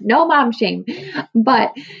shame here. No mom shame.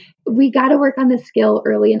 But we got to work on the skill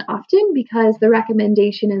early and often because the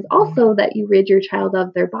recommendation is also that you rid your child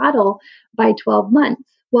of their bottle by 12 months.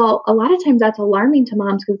 Well, a lot of times that's alarming to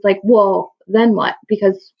moms because it's like, well, then what?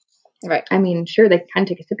 Because, right. I mean, sure, they can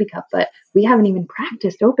take a sippy cup, but we haven't even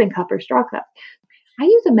practiced open cup or straw cup. I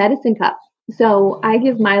use a medicine cup. So I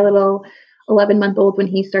give my little 11-month-old when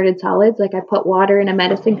he started solids, like I put water in a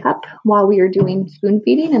medicine cup while we were doing spoon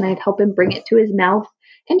feeding and I'd help him bring it to his mouth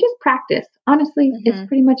and just practice. Honestly, It's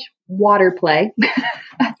pretty much water play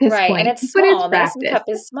at this point. And it's small. Medicine cup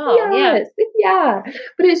is small. Yeah.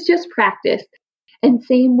 But it's just practice. And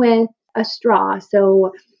same with a straw.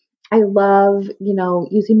 So I love,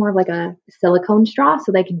 using more of like a silicone straw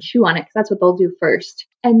so they can chew on it because that's what they'll do first.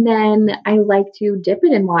 And then I like to dip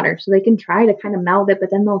it in water so they can try to kind of mouth it,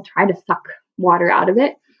 but then they'll try to suck water out of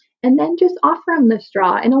it. And then just offer them the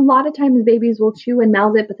straw. And a lot of times babies will chew and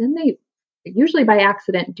mouth it, but then they usually by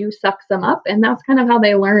accident do suck some up. And that's kind of how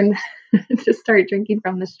they learn to start drinking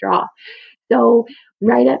from the straw. So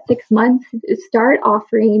right at 6 months, start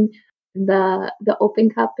offering the open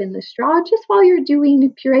cup and the straw just while you're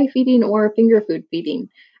doing puree feeding or finger food feeding.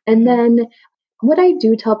 And then what I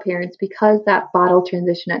do tell parents, because that bottle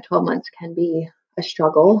transition at 12 months can be a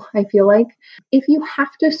struggle, I feel like, if you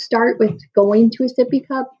have to start with going to a sippy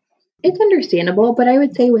cup, it's understandable, but I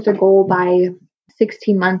would say with a goal by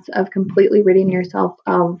 16 months of completely ridding yourself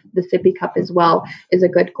of the sippy cup as well is a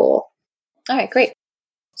good goal. All right, great.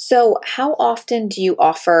 So how often do you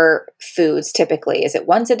offer foods typically? Is it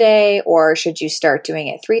once a day or should you start doing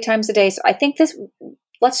it 3 times a day? So I think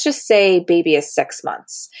let's just say baby is 6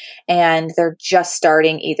 months and they're just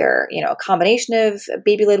starting either, a combination of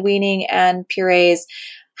baby led weaning and purees.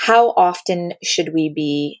 How often should we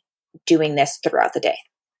be doing this throughout the day?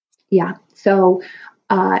 Yeah. So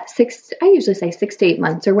I usually say 6 to 8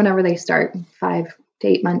 months or whenever they start, 5 to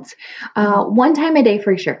 8 months. 1 time a day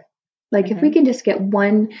for sure. Like if we can just get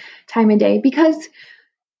 1 time a day, because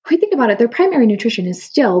if we think about it, their primary nutrition is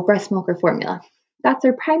still breast milk or formula. That's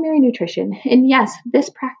their primary nutrition. And yes, this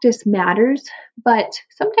practice matters, but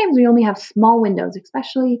sometimes we only have small windows,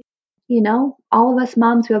 especially, all of us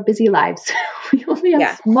moms who have busy lives. We only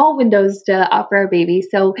have small windows to offer our baby.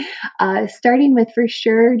 So starting with for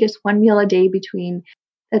sure just 1 meal a day between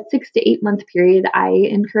that 6 to 8 month period, I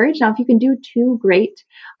encourage. Now, if you can do 2, great.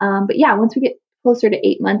 But yeah, once we get closer to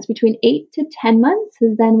 8 months, between 8 to 10 months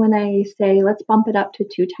is then when I say, let's bump it up to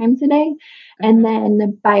 2 times a day. And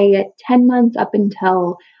then by 10 months up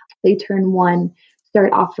until they turn 1,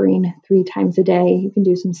 start offering 3 times a day. You can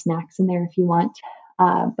do some snacks in there if you want.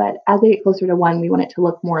 But as they get closer to 1, we want it to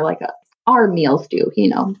look more like our meals do,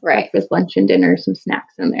 breakfast, lunch, and dinner, some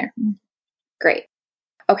snacks in there. Great.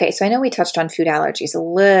 Okay. So I know we touched on food allergies a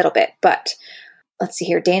little bit, but let's see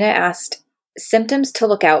here. Dana asked symptoms to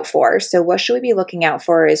look out for. So what should we be looking out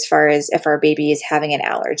for as far as if our baby is having an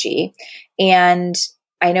allergy? And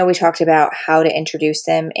I know we talked about how to introduce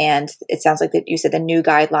them, and it sounds like that you said the new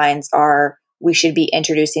guidelines are we should be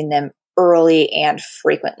introducing them early and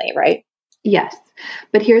frequently, right? Yes.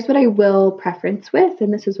 But here's what I will preference with,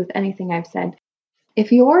 and this is with anything I've said.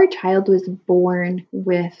 If your child was born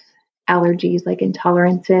with allergies like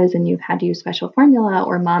intolerances and you've had to use special formula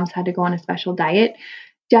or mom's had to go on a special diet,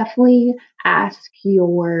 definitely ask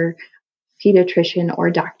your pediatrician or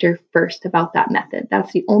doctor first about that method.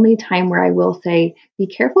 That's the only time where I will say be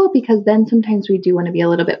careful, because then sometimes we do want to be a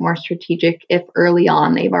little bit more strategic if early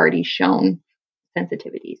on they've already shown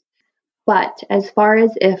sensitivities. But as far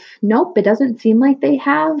as if, nope, it doesn't seem like they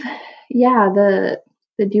have, the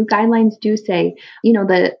new guidelines do say,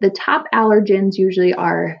 the top allergens usually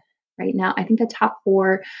are right now, I think the top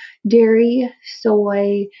 4, dairy,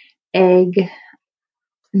 soy, egg,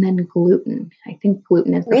 and then gluten. I think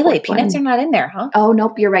gluten is the really fourth peanuts one. are not in there, huh? Oh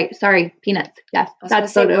nope, you're right. Sorry, peanuts. Yes,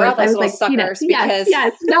 that's so. We're all those little suckers because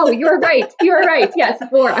yes. No, you're right. You're right. Yes,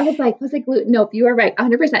 4. I was like gluten. Nope, you are right.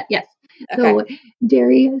 100%. Yes. Okay. So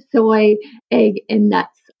dairy, soy, egg, and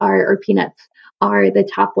nuts or peanuts are the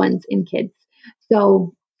top ones in kids.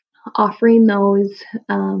 So offering those,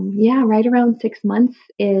 right around 6 months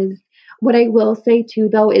is. What I will say too,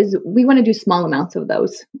 though, is we want to do small amounts of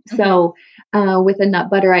those. Mm-hmm. So with a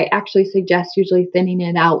nut butter, I actually suggest usually thinning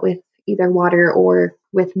it out with either water or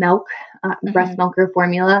with milk, breast milk or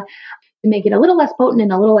formula, to make it a little less potent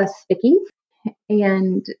and a little less sticky.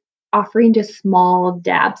 And offering just small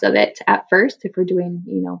dabs of it at first, if we're doing,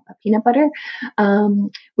 a peanut butter.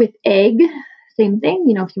 With egg, same thing.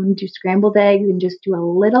 If you want to do scrambled eggs and just do a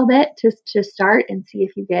little bit to start and see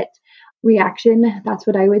if you get reaction, that's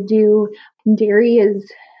what I would do. Dairy is,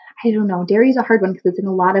 dairy is a hard one because it's in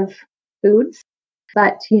a lot of foods,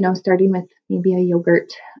 but starting with maybe a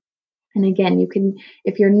yogurt. And again, you can,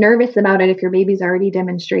 if you're nervous about it, if your baby's already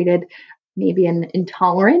demonstrated maybe an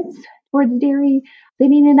intolerance towards dairy,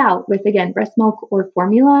 thinning it out with, again, breast milk or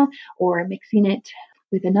formula, or mixing it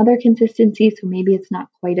with another consistency. So maybe it's not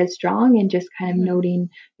quite as strong, and just kind of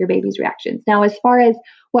noting your baby's reactions. Now, as far as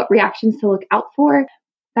what reactions to look out for,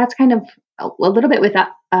 that's kind of a little bit with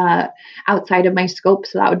outside of my scope.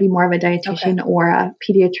 So that would be more of a dietitian or a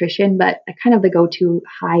pediatrician, but kind of the go-to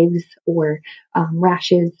hives or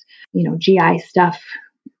rashes, GI stuff,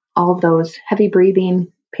 all of those, heavy breathing,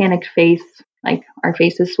 panicked face, like our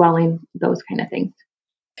face is swelling, those kind of things.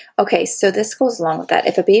 Okay, so this goes along with that.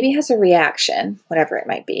 If a baby has a reaction, whatever it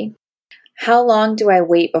might be, how long do I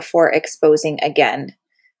wait before exposing again?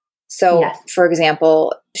 So, For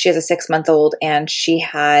example, she has a 6-month-old and she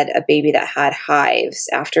had a baby that had hives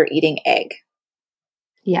after eating egg.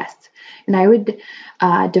 Yes. And I would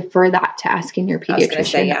defer that to asking your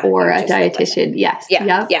pediatrician or a dietitian. Yes.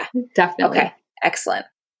 Yeah. Definitely. Okay. Excellent.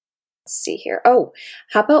 Let's see here. Oh,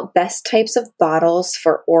 how about best types of bottles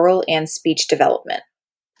for oral and speech development?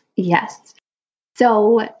 Yes.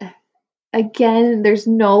 So again, there's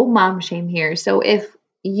no mom shame here. So if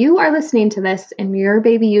you are listening to this and your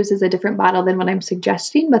baby uses a different bottle than what I'm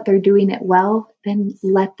suggesting, but they're doing it well, then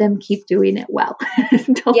let them keep doing it well.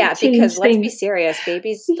 Because let's be serious.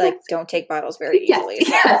 Babies don't take bottles very easily.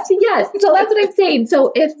 Yes. So that's what I'm saying.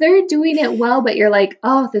 So if they're doing it well, but you're like,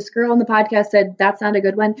 oh, this girl on the podcast said that's not a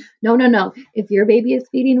good one. No. If your baby is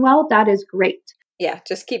feeding well, that is great. Yeah.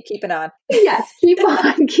 Just keep keeping on. Yes. Keep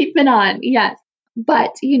on keeping on. Yes.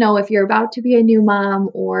 But, if you're about to be a new mom,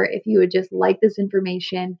 or if you would just like this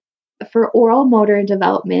information, for oral motor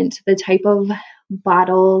development, the type of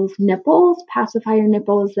bottles, nipples, pacifier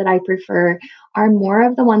nipples that I prefer are more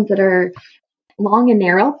of the ones that are long and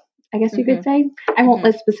narrow, I guess you could say. I won't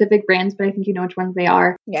list specific brands, but I think you know which ones they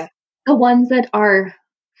are. Yeah. The ones that are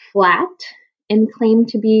flat and claim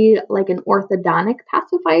to be like an orthodontic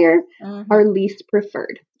pacifier are least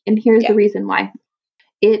preferred. And here's the reason why.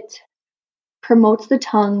 It promotes the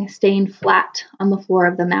tongue staying flat on the floor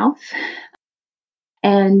of the mouth,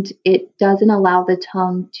 and it doesn't allow the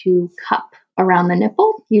tongue to cup around the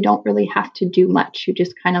nipple. You don't really have to do much. You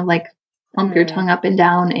just kind of like pump your tongue up and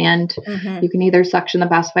down, and you can either suction the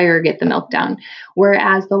pacifier or get the milk down.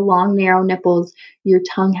 Whereas the long, narrow nipples, your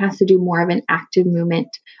tongue has to do more of an active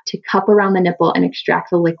movement to cup around the nipple and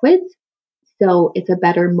extract the liquids. So it's a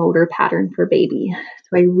better motor pattern for baby.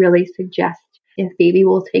 So I really suggest, if baby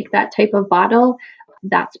will take that type of bottle,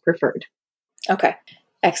 that's preferred. Okay.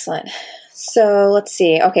 Excellent. So let's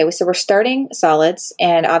see. Okay. So we're starting solids,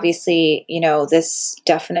 and obviously, this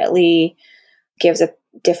definitely gives a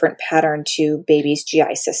different pattern to baby's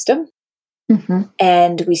GI system.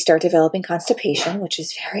 and we start developing constipation, which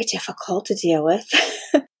is very difficult to deal with.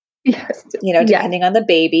 Yes. Depending on the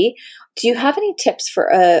baby. Do you have any tips for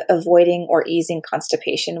avoiding or easing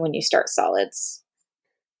constipation when you start solids?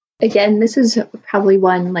 Again, this is probably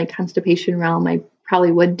one like constipation realm. I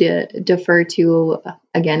probably would defer to,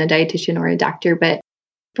 again, a dietitian or a doctor. But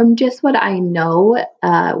from just what I know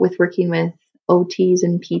with working with OTs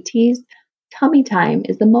and PTs, tummy time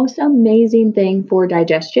is the most amazing thing for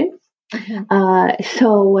digestion.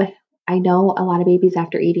 So I know a lot of babies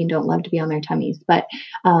after eating don't love to be on their tummies, but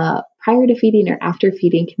prior to feeding or after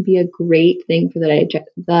feeding can be a great thing for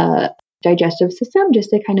the digestive system,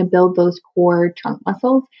 just to kind of build those core trunk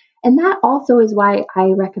muscles. And that also is why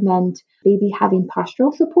I recommend baby having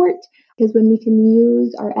postural support, because when we can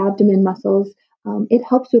use our abdomen muscles, it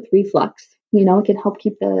helps with reflux. It can help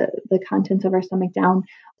keep the contents of our stomach down.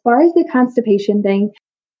 As far as the constipation thing,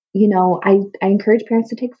 I encourage parents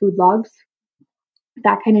to take food logs,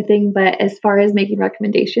 that kind of thing. But as far as making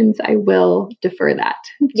recommendations, I will defer that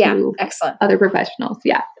to excellent. Other professionals.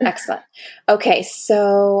 Yeah. Excellent. Okay.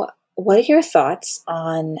 So what are your thoughts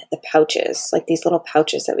on the pouches, like these little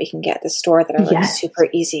pouches that we can get at the store that are like super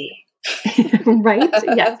easy? Right.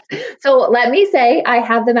 Yes. So let me say, I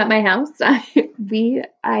have them at my house.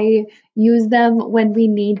 I use them when we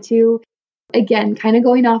need to. Again, kind of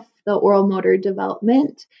going off the oral motor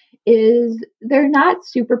development, is they're not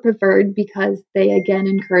super preferred because they, again,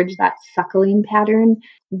 encourage that suckling pattern,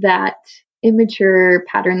 that immature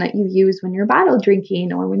pattern that you use when you're bottle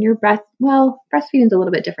drinking or when you're breastfeeding is a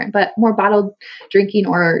little bit different, but more bottle drinking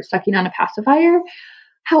or sucking on a pacifier.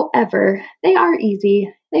 However, they are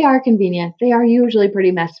easy. They are convenient. They are usually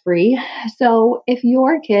pretty mess free. So if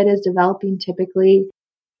your kid is developing typically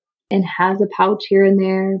and has a pouch here and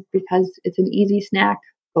there because it's an easy snack,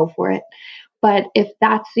 go for it. But if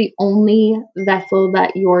that's the only vessel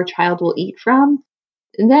that your child will eat from,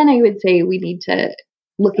 then I would say we need to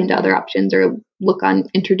look into other options or look on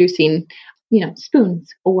introducing,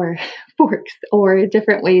 spoons or forks or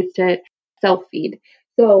different ways to self-feed.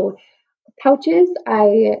 So pouches,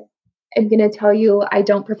 I am going to tell you, I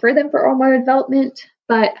don't prefer them for oral motor development,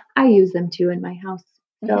 but I use them too in my house.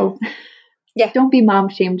 So don't be mom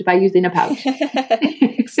shamed by using a pouch.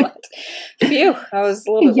 Excellent. Phew, I was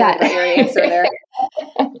a little bit worried about your answer there.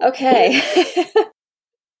 Okay.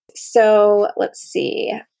 So let's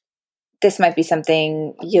see. This might be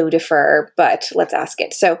something you defer, but let's ask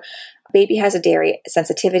it. So baby has a dairy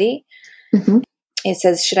sensitivity. It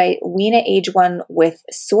says, should I wean at age 1 with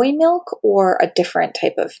soy milk or a different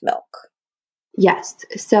type of milk? Yes.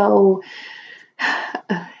 So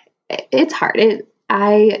it's hard.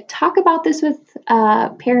 I talk about this with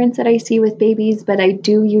parents that I see with babies, but I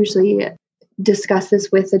do usually discuss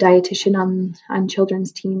this with a dietitian on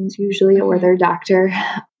children's teams usually, or their doctor.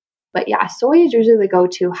 But yeah, soy is usually the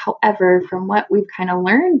go-to. However, from what we've kind of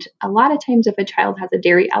learned, a lot of times if a child has a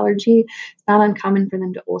dairy allergy, it's not uncommon for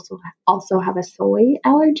them to also have a soy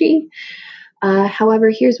allergy. However,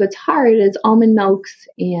 here's what's hard is almond milks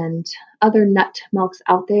and other nut milks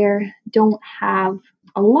out there don't have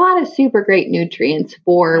a lot of super great nutrients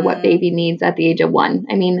for what baby needs at the age of 1.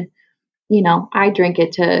 I mean, I drink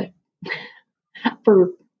it to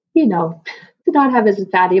not have as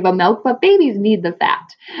fatty of a milk, but babies need the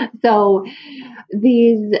fat. So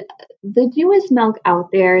the newest milk out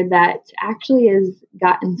there that actually has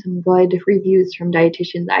gotten some good reviews from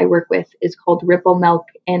dietitians I work with is called Ripple Milk,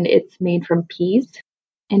 and it's made from peas,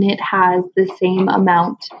 and it has the same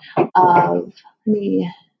amount of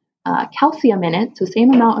calcium in it, so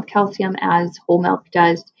same amount of calcium as whole milk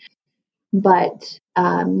does, but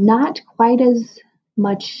not quite as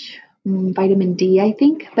much vitamin D, I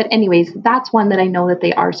think. But anyways, that's one that I know that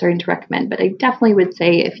they are starting to recommend. But I definitely would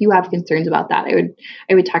say if you have concerns about that,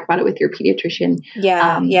 I would talk about it with your pediatrician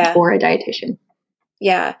or a dietitian.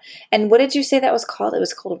 Yeah. And what did you say that was called? It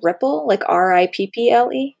was called Ripple, like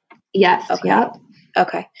RIPPLE? Yes. Okay. Yep.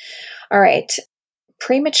 Okay. All right.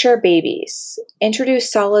 Premature babies,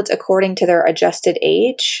 introduce solids according to their adjusted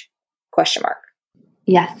age? ?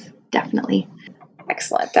 Yes, definitely.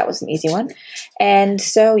 Excellent. That was an easy one. And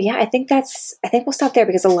so, I think we'll stop there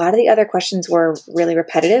because a lot of the other questions were really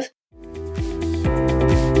repetitive.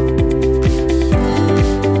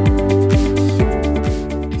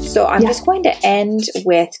 So I'm just going to end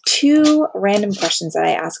with 2 random questions that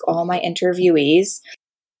I ask all my interviewees.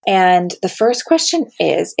 And the first question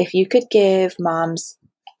is, if you could give moms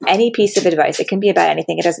any piece of advice, it can be about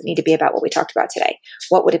anything. It doesn't need to be about what we talked about today.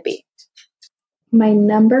 What would it be? My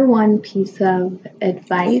number one piece of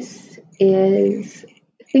advice is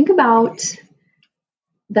think about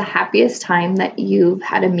the happiest time that you've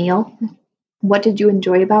had a meal. What did you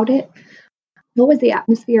enjoy about it? What was the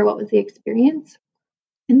atmosphere? What was the experience?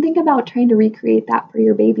 And think about trying to recreate that for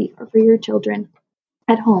your baby or for your children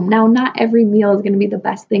at home. Now, not every meal is going to be the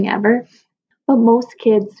best thing ever, but most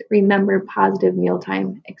kids remember positive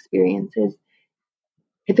mealtime experiences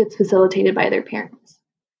if it's facilitated by their parents.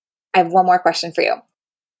 I have one more question for you.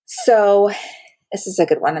 So this is a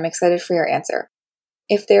good one. I'm excited for your answer.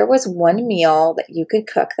 If there was one meal that you could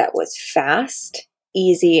cook that was fast,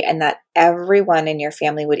 easy, and that everyone in your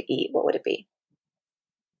family would eat, what would it be?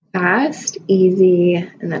 Fast, easy,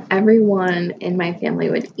 and that everyone in my family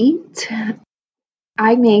would eat.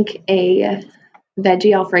 I make a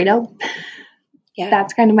veggie Alfredo. Yeah.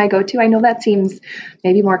 That's kind of my go-to. I know that seems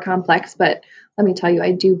maybe more complex, but let me tell you,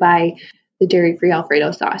 I do buy the dairy-free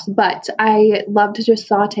Alfredo sauce. But I love to just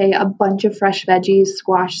saute a bunch of fresh veggies,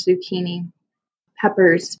 squash, zucchini,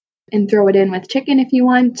 peppers, and throw it in with chicken if you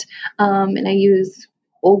want. And I use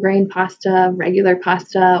whole grain pasta, regular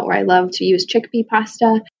pasta, or I love to use chickpea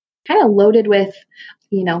pasta. Kind of loaded with,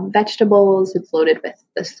 vegetables. It's loaded with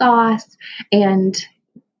the sauce. And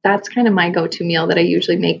that's kind of my go-to meal that I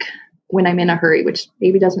usually make when I'm in a hurry, which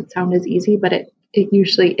maybe doesn't sound as easy, but it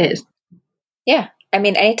usually is. Yeah. I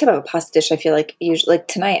mean, any type of a pasta dish, I feel like usually, like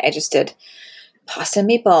tonight, I just did pasta and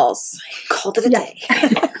meatballs. Called it a day.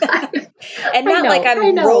 And not like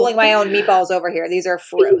I'm rolling my own meatballs over here. These are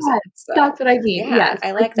frozen. Yeah, so. That's what I mean. Yeah, yes.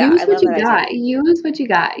 I like that. Use I what love you that got. idea. Use what you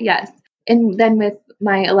got. Yes. And then with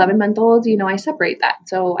my 11-month-old, I separate that.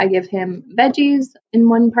 So I give him veggies in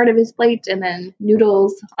one part of his plate and then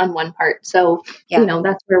noodles on one part. So,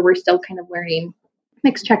 that's where we're still kind of learning.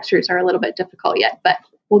 Mixed textures are a little bit difficult yet, but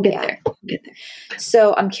we'll get there.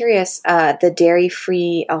 So I'm curious, the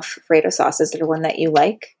dairy-free Alfredo sauce, is there one that you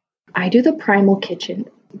like? I do the Primal Kitchen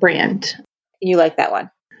brand. You like that one?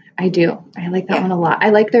 I do. I like that one a lot. I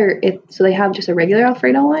like so they have just a regular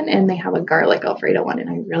Alfredo one and they have a garlic Alfredo one, and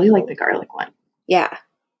I really like the garlic one. Yeah.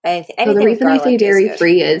 So the reason I say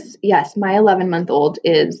dairy-free is, yes, my 11-month-old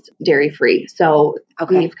is dairy-free. So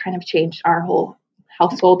we've kind of changed our whole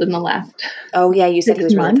household in the last Oh, yeah. You said he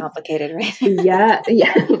was months. really complicated, right? Yes.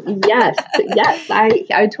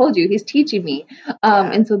 I told you, he's teaching me.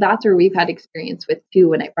 And so that's where we've had experience with too.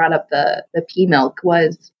 When I brought up the pea milk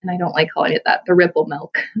was, and I don't like calling it that, the Ripple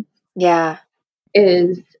milk. Yeah.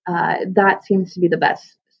 Is that seems to be the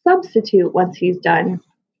best substitute once he's done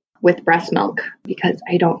with breast milk, because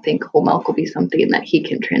I don't think whole milk will be something that he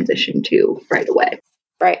can transition to right away.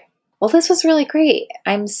 Right. Well, this was really great.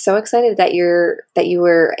 I'm so excited that you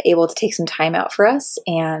were able to take some time out for us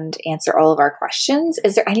and answer all of our questions.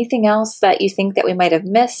 Is there anything else that you think that we might have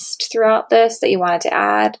missed throughout this that you wanted to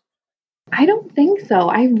add? I don't think so.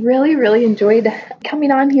 I really, really enjoyed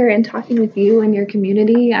coming on here and talking with you and your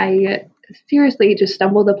community. I seriously just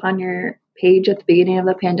stumbled upon your page at the beginning of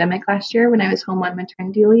the pandemic last year when I was home on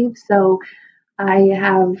maternity leave. So I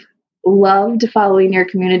have loved following your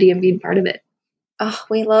community and being part of it. Oh,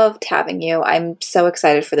 we loved having you. I'm so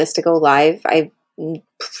excited for this to go live.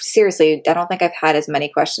 Seriously, I don't think I've had as many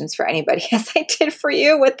questions for anybody as I did for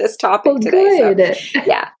you with this topic today. Good. So,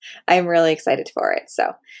 yeah, I'm really excited for it.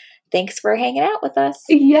 So thanks for hanging out with us.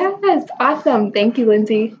 Yes, awesome. Thank you,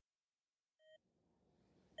 Lindsay.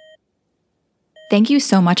 Thank you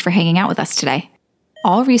so much for hanging out with us today.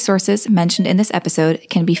 All resources mentioned in this episode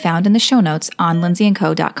can be found in the show notes on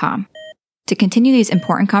lindsayandco.com. To continue these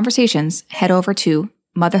important conversations, head over to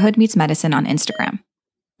Motherhood Meets Medicine on Instagram.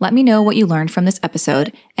 Let me know what you learned from this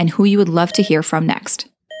episode and who you would love to hear from next.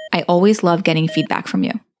 I always love getting feedback from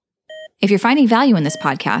you. If you're finding value in this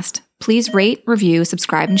podcast, please rate, review,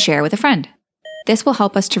 subscribe, and share with a friend. This will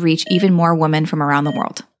help us to reach even more women from around the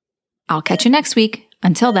world. I'll catch you next week.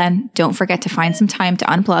 Until then, don't forget to find some time to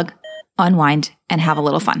unplug, unwind, and have a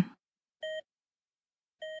little fun.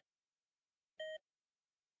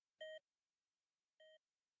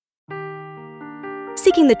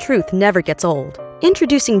 Seeking the truth never gets old.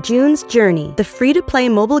 Introducing June's Journey, the free-to-play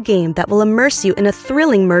mobile game that will immerse you in a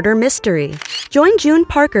thrilling murder mystery. Join June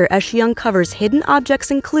Parker as she uncovers hidden objects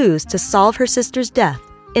and clues to solve her sister's death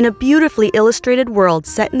in a beautifully illustrated world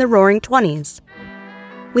set in the Roaring '20s.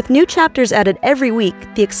 With new chapters added every week,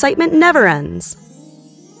 the excitement never ends.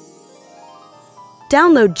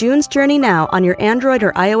 Download June's Journey now on your Android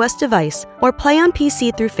or iOS device, or play on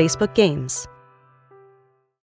PC through Facebook Games.